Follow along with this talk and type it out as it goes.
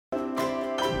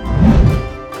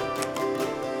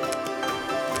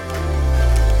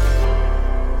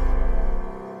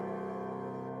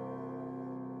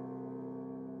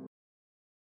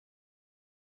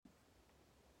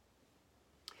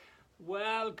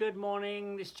Well, good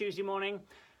morning this Tuesday morning.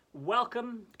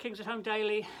 Welcome, Kings at Home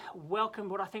Daily. Welcome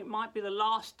what I think might be the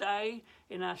last day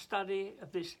in our study of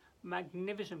this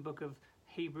magnificent book of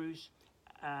Hebrews.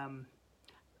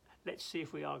 Let's see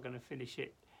if we are going to finish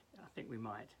it. I think we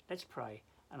might. Let's pray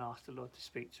and ask the Lord to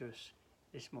speak to us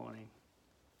this morning.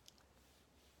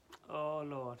 Oh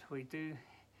Lord, we do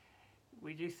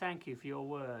thank you for your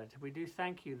word. We do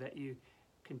thank you that you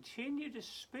continue to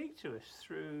speak to us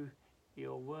through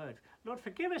your word. Lord,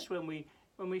 forgive us when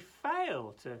we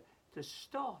fail to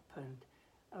stop and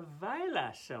avail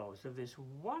ourselves of this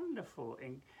wonderful,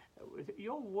 with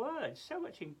your word, so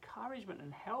much encouragement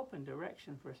and help and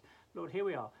direction for us. Lord, here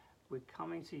we are. We're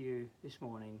coming to you this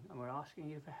morning and we're asking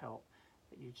you for help,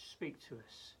 that you'd speak to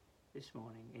us this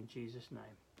morning in Jesus'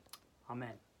 name.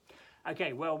 Amen.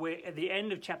 Okay, well, we're at the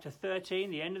end of chapter 13,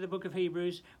 the end of the book of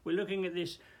Hebrews. We're looking at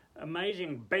this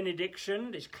amazing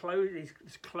benediction, this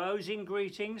closing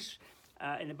greetings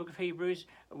in the book of Hebrews.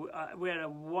 We had a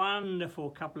wonderful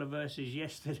couple of verses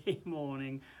yesterday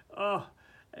morning.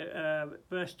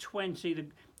 Verse 20,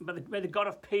 may the God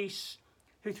of peace,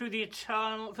 who through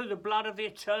the blood of the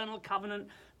eternal covenant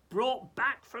brought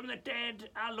back from the dead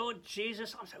our Lord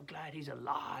Jesus. I'm so glad he's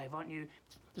alive, aren't you?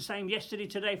 The same yesterday,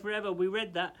 today, forever. We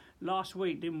read that last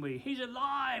week, didn't we? He's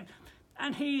alive.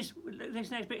 And he's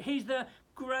the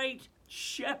great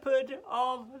shepherd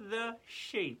of the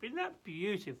sheep. Isn't that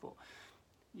beautiful?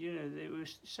 You know, it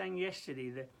was saying yesterday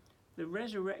that the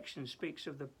resurrection speaks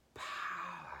of the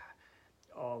power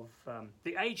of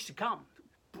the age to come,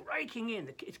 breaking in.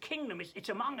 Its kingdom, it's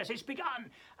among us, it's begun.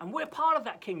 And we're part of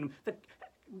that kingdom. The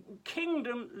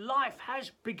kingdom life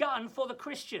has begun for the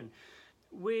Christian.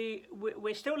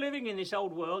 We're still living in this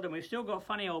old world, and we've still got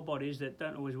funny old bodies that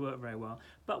don't always work very well,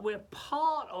 but we're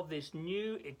part of this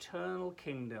new eternal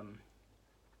kingdom.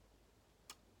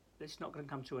 It's not going to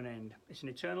come to an end. It's an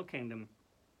eternal kingdom,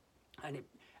 and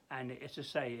as I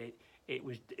say,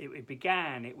 it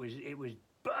began. It was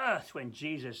birthed when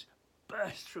Jesus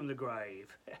burst from the grave,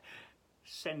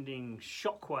 sending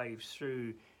shockwaves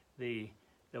through the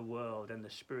world and the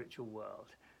spiritual world.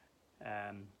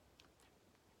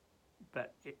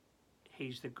 But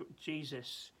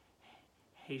Jesus,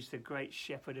 he's the great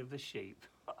shepherd of the sheep.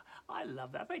 I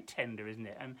love that. Very tender, isn't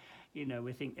it? And, you know,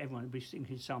 we think everyone will be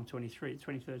thinking Psalm 23,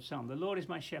 23rd Psalm. The Lord is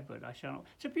my shepherd, I shall not.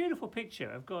 It's a beautiful picture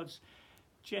of God's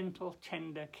gentle,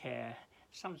 tender care.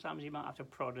 Sometimes he might have to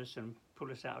prod us and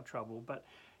pull us out of trouble, but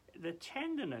the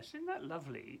tenderness, isn't that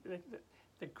lovely?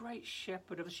 The great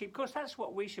shepherd of the sheep. Of course, that's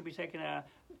what we should be taking our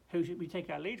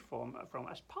lead from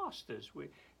as pastors. We're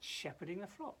shepherding the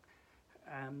flock.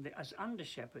 As under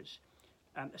shepherds.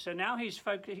 So now he's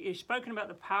spoken about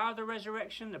the power of the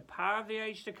resurrection, the power of the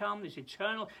age to come, this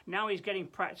eternal. Now he's getting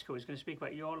practical. He's going to speak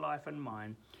about your life and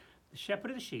mine. The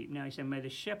shepherd of the sheep. Now he said, may the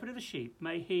shepherd of the sheep,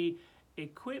 may he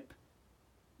equip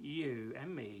you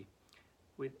and me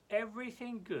with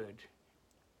everything good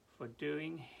for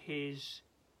doing his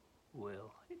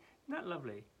will. Isn't that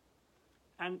lovely?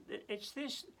 And it's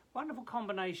this wonderful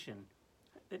combination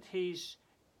that he's,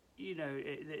 you know,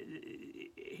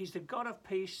 he's the God of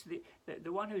peace,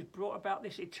 the one who's brought about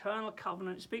this eternal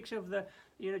covenant. It speaks of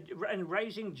and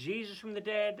raising Jesus from the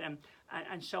dead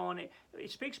and so on. It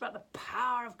speaks about the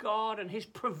power of God and his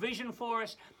provision for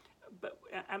us.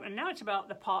 And now it's about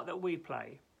the part that we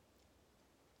play.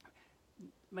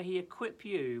 May he equip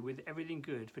you with everything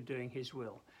good for doing his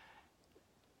will.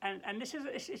 And this is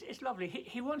it's lovely.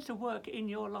 He wants to work in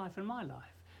your life and my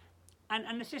life.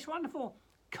 And it's this wonderful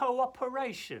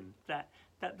cooperation that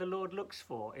the Lord looks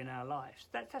for in our lives.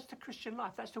 That's the Christian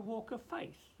life. That's the walk of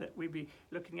faith that we'll be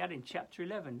looking at in chapter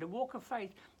 11. The walk of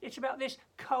faith, it's about this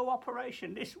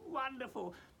cooperation, this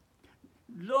wonderful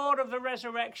Lord of the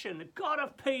resurrection, the God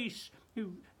of peace,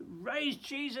 who raised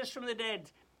Jesus from the dead,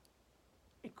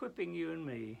 equipping you and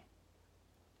me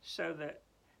so that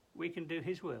we can do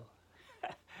his will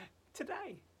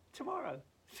today, tomorrow,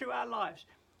 through our lives.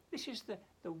 This is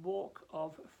the walk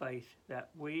of faith that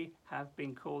we have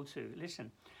been called to. Listen,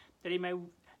 that he may,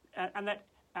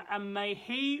 and may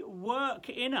he work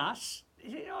in us. Oh,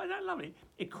 isn't that lovely?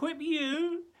 Equip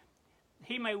you.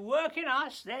 He may work in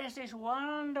us. There's this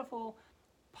wonderful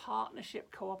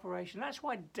partnership, cooperation. That's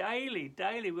why daily,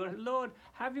 we're, Lord,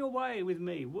 have your way with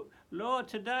me. Lord,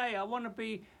 today I want to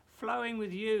be flowing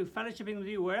with you, fellowshipping with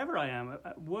you wherever I am,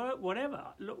 at work, whatever,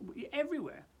 look,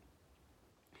 everywhere.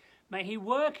 May he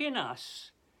work in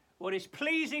us what is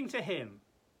pleasing to him.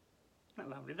 Isn't that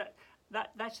lovely?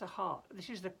 That's the heart. This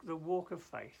is the walk of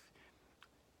faith.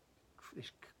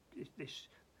 This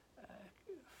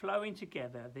flowing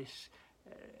together, this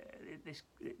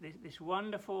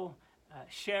wonderful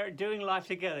doing life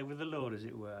together with the Lord, as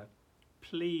it were.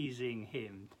 pleasing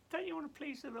him. Don't you want to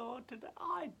please the Lord today?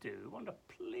 I do. I want to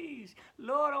please.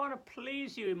 Lord, I want to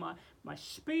please you in my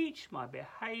speech, my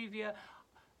behaviour.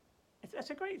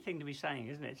 That's a great thing to be saying,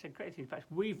 isn't it? It's a great thing. In fact,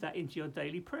 weave that into your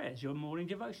daily prayers, your morning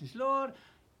devotions. Lord,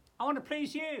 I want to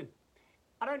please you.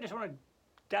 I don't just want to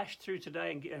dash through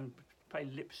today and pay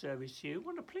lip service to you. I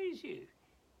want to please you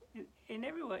in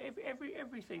every way,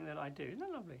 everything that I do. Isn't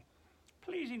that lovely?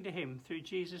 Pleasing to him through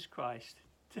Jesus Christ,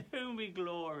 to whom we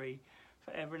glory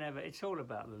forever and ever. It's all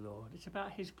about the Lord. It's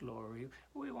about his glory.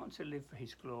 We want to live for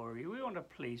his glory. We want to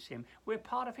please him. We're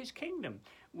part of his kingdom.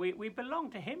 We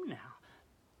belong to him now.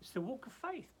 It's the walk of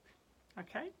faith.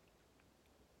 Okay?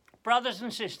 Brothers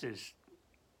and sisters,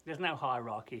 there's no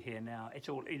hierarchy here now. It's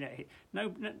all,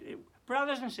 no,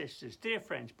 brothers and sisters, dear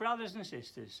friends, brothers and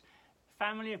sisters,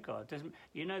 family of God.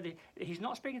 He's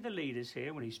not speaking to leaders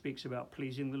here when he speaks about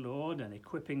pleasing the Lord and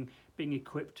being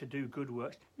equipped to do good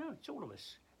works. No, it's all of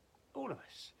us. All of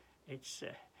us.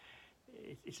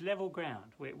 It's level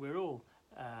ground. We're all,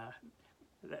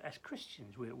 as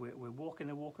Christians, we're walking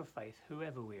the walk of faith,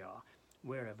 whoever we are,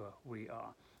 wherever we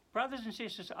are. Brothers and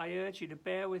sisters, I urge you to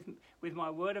bear with my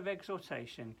word of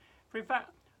exhortation. For in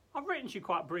fact, I've written to you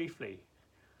quite briefly.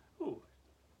 Ooh,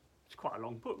 it's quite a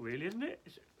long book, really, isn't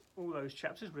it? All those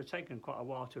chapters would have taken quite a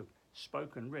while to have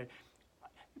spoken and read.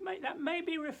 That may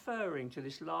be referring to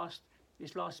this last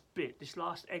bit, this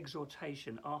last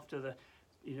exhortation after the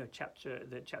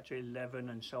chapter 11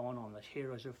 and so on the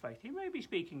heroes of faith. He may be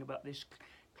speaking about this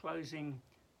closing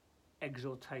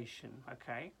exhortation.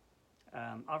 Okay.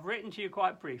 I've written to you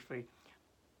quite briefly.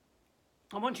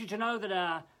 I want you to know that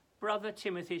our brother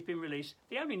Timothy has been released.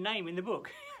 The only name in the book.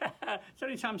 It's the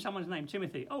only time someone's named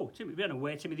Timothy. Oh, Timothy. We don't know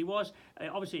where Timothy was.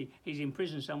 Obviously, he's in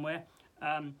prison somewhere.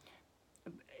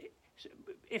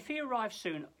 If he arrives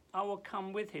soon, I will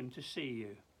come with him to see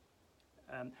you.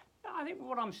 I think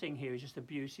what I'm seeing here is just the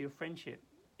beauty of friendship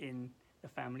in the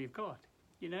family of God.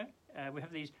 We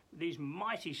have these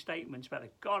mighty statements about the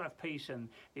God of peace and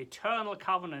the eternal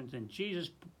covenant and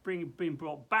Jesus being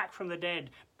brought back from the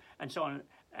dead and so on.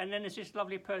 And then there's this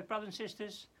lovely brothers and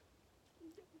sisters,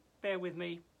 bear with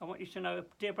me. I want you to know,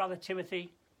 dear brother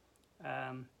Timothy,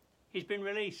 he's been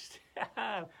released.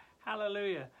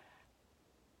 Hallelujah.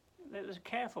 Let's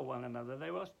care for one another.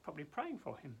 They were probably praying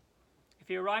for him. If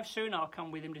he arrives soon, I'll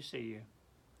come with him to see you.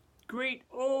 Greet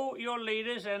all your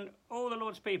leaders and all the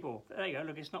Lord's people. There you go.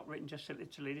 Look, it's not written just to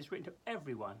Italy. It's written to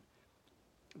everyone.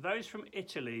 Those from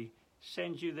Italy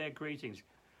send you their greetings.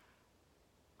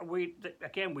 We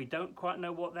don't quite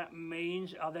know what that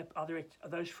means. Are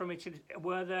those from Italy?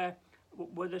 Were there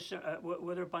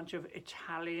a bunch of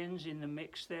Italians in the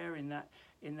mix there?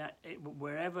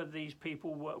 Wherever these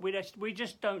people were, we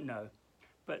just don't know.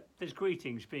 But there's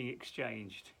greetings being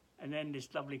exchanged, and then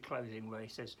this lovely closing where he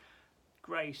says,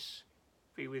 "Grace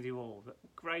be with you all."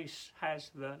 Grace has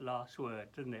the last word,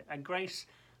 doesn't it? And grace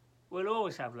will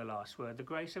always have the last word. The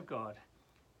grace of God,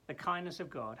 the kindness of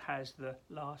God has the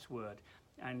last word.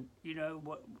 And you know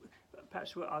what?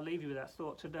 Perhaps I'll leave you with that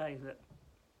thought today, that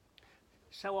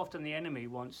so often the enemy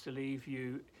wants to leave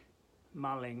you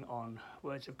mulling on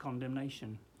words of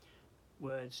condemnation,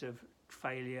 words of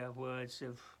failure, words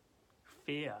of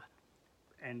fear.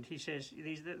 And he says,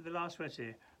 the last words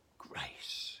here,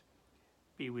 grace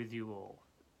be with you all.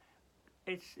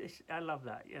 I love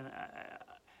that.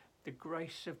 The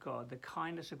grace of God, the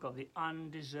kindness of God, the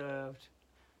undeserved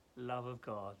love of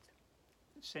God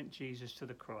sent Jesus to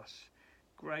the cross.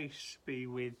 Grace be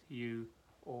with you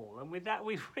all. And with that,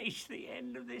 we've reached the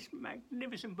end of this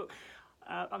magnificent book.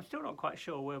 I'm still not quite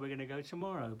sure where we're going to go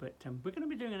tomorrow, but we're going to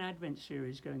be doing an Advent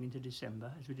series going into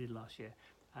December, as we did last year.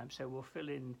 So we'll fill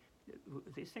in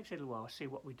this next little while, see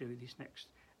what we do this next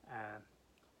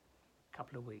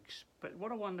couple of weeks. But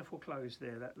what a wonderful close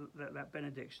there, that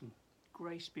benediction.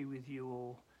 Grace be with you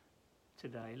all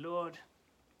today. Lord,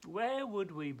 where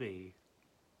would we be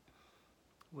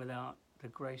without the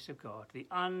grace of God, the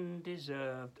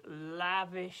undeserved,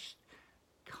 lavish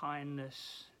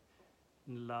kindness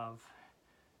and love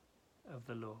of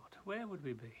the Lord? Where would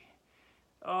we be?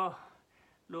 Oh,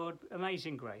 Lord,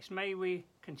 amazing grace. May we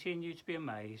continue to be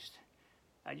amazed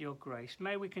at your grace.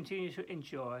 May we continue to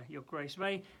enjoy your grace.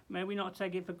 May we not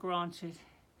take it for granted.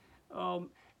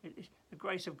 The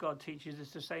grace of God teaches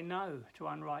us to say no to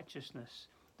unrighteousness.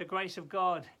 The grace of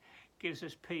God gives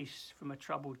us peace from a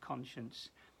troubled conscience.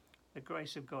 The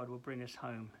grace of God will bring us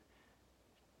home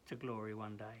to glory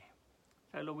one day.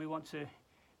 So, Lord, we want to,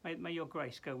 may your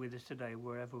grace go with us today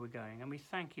wherever we're going. And we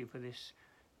thank you for this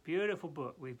beautiful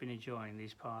book we've been enjoying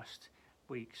these past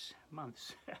weeks,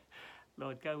 months.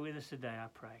 Lord, go with us today, I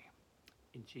pray.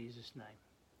 In Jesus' name.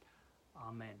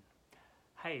 Amen.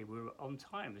 Hey, we're on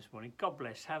time this morning. God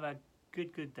bless. Have a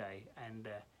good day. And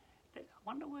I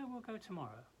wonder where we'll go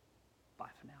tomorrow. Bye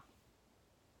for now.